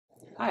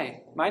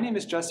Hi, my name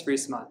is Jess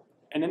Vriesma,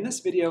 and in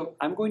this video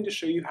I'm going to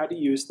show you how to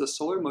use the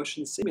Solar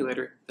Motion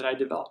Simulator that I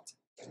developed.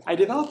 I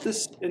developed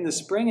this in the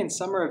spring and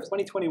summer of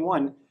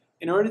 2021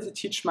 in order to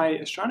teach my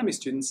astronomy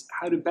students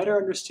how to better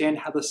understand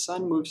how the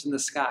sun moves in the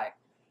sky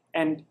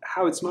and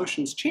how its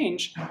motions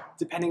change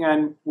depending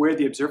on where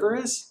the observer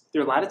is,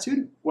 their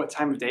latitude, what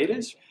time of day it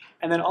is,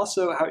 and then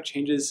also how it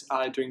changes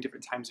during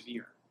different times of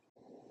year.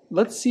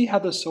 Let's see how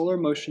the Solar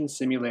Motion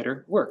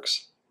Simulator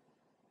works.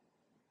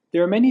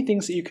 There are many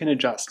things that you can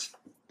adjust.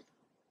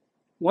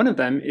 One of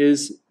them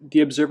is the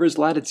observer's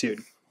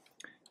latitude.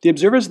 The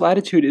observer's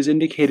latitude is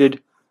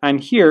indicated on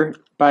here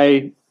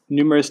by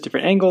numerous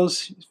different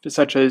angles,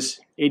 such as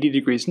 80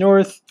 degrees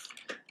north,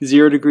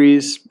 0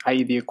 degrees,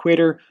 i.e. the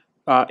equator,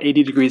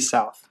 80 degrees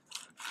south.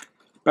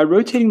 By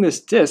rotating this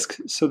disk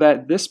so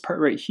that this part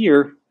right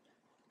here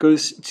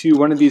goes to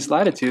one of these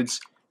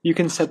latitudes, you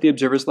can set the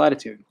observer's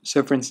latitude.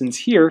 So for instance,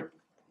 here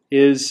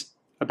is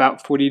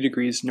about 40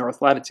 degrees north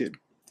latitude.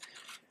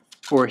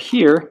 Or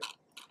here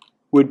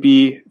would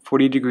be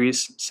 40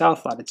 degrees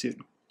south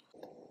latitude.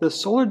 The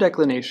solar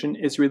declination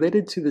is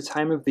related to the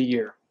time of the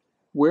year,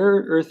 where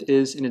Earth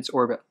is in its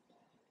orbit.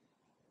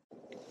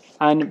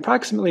 On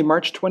approximately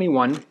March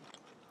 21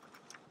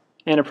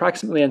 and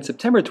approximately on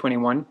September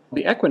 21,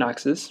 the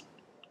equinoxes,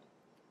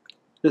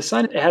 the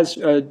sun has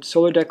a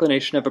solar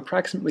declination of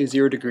approximately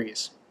 0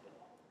 degrees.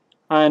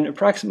 On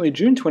approximately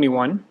June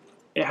 21,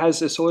 it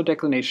has a solar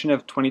declination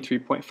of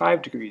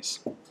 23.5 degrees.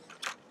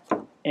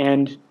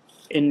 And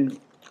in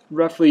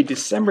roughly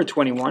December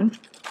 21,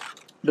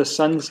 the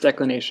sun's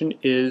declination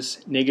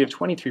is negative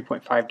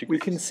 23.5 degrees. We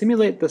can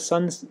simulate the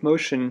sun's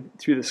motion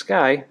through the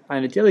sky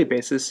on a daily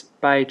basis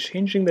by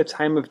changing the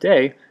time of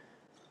day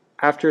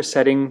after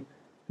setting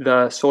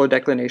the solar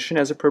declination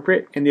as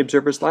appropriate and the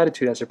observer's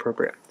latitude as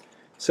appropriate.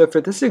 So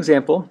for this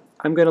example,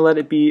 I'm going to let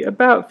it be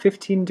about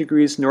 15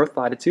 degrees north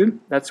latitude.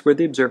 That's where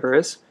the observer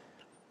is.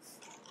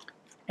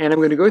 And I'm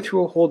going to go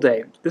through a whole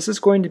day. This is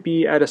going to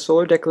be at a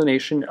solar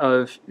declination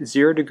of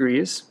 0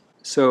 degrees,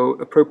 so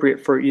appropriate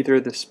for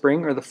either the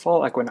spring or the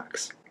fall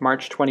equinox,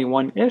 March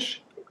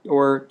 21-ish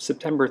or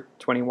September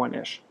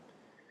 21-ish.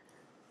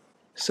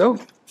 So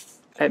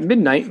at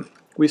midnight,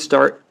 we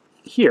start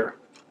here,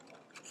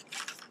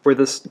 where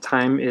this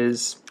time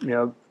is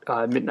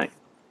midnight.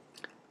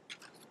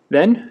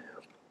 Then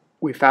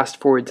we fast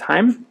forward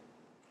time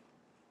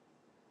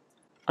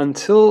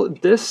until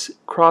this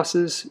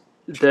crosses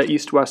the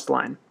east-west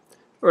line,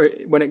 or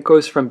when it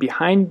goes from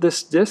behind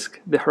this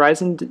disk, the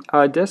horizon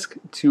disk,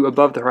 to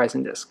above the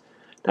horizon disk.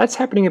 That's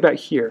happening about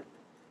here.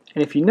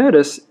 And if you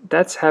notice,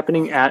 that's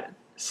happening at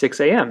 6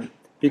 a.m.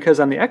 because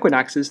on the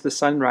equinoxes, the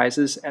sun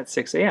rises at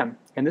 6 a.m.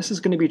 And this is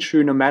going to be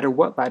true no matter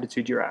what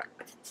latitude you're at.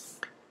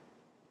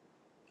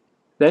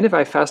 Then if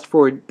I fast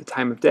forward the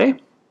time of day,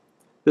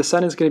 the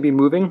sun is going to be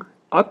moving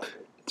up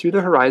through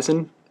the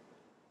horizon,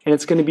 and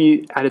it's going to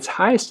be at its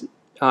highest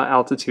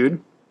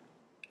altitude,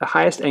 the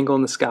highest angle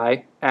in the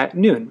sky, at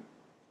noon.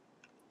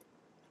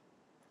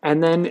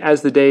 And then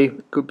as the day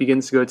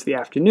begins to go to the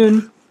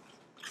afternoon,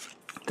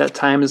 that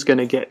time is going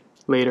to get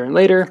later and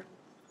later,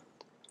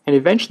 and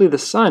eventually the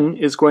sun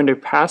is going to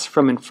pass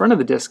from in front of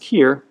the disk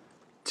here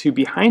to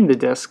behind the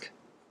disk,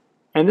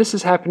 and this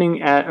is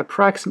happening at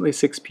approximately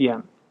 6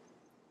 p.m.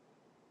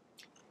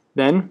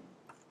 Then,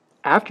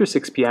 after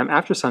 6 p.m.,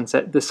 after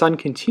sunset, the sun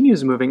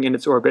continues moving in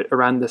its orbit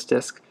around this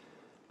disk,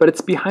 but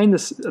it's behind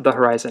the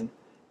horizon.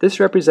 This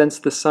represents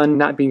the sun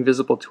not being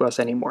visible to us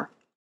anymore.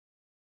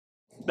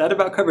 That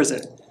about covers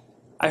it.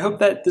 I hope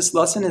that this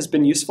lesson has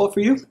been useful for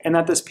you and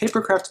that this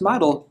papercraft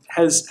model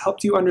has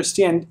helped you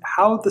understand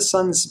how the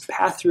sun's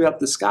path throughout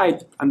the sky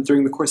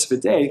during the course of a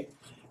day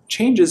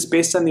changes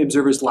based on the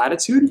observer's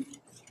latitude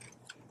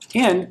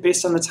and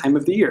based on the time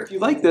of the year. If you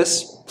like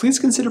this, please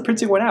consider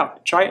printing one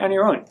out. Try it on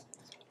your own.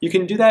 You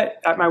can do that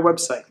at my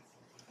website.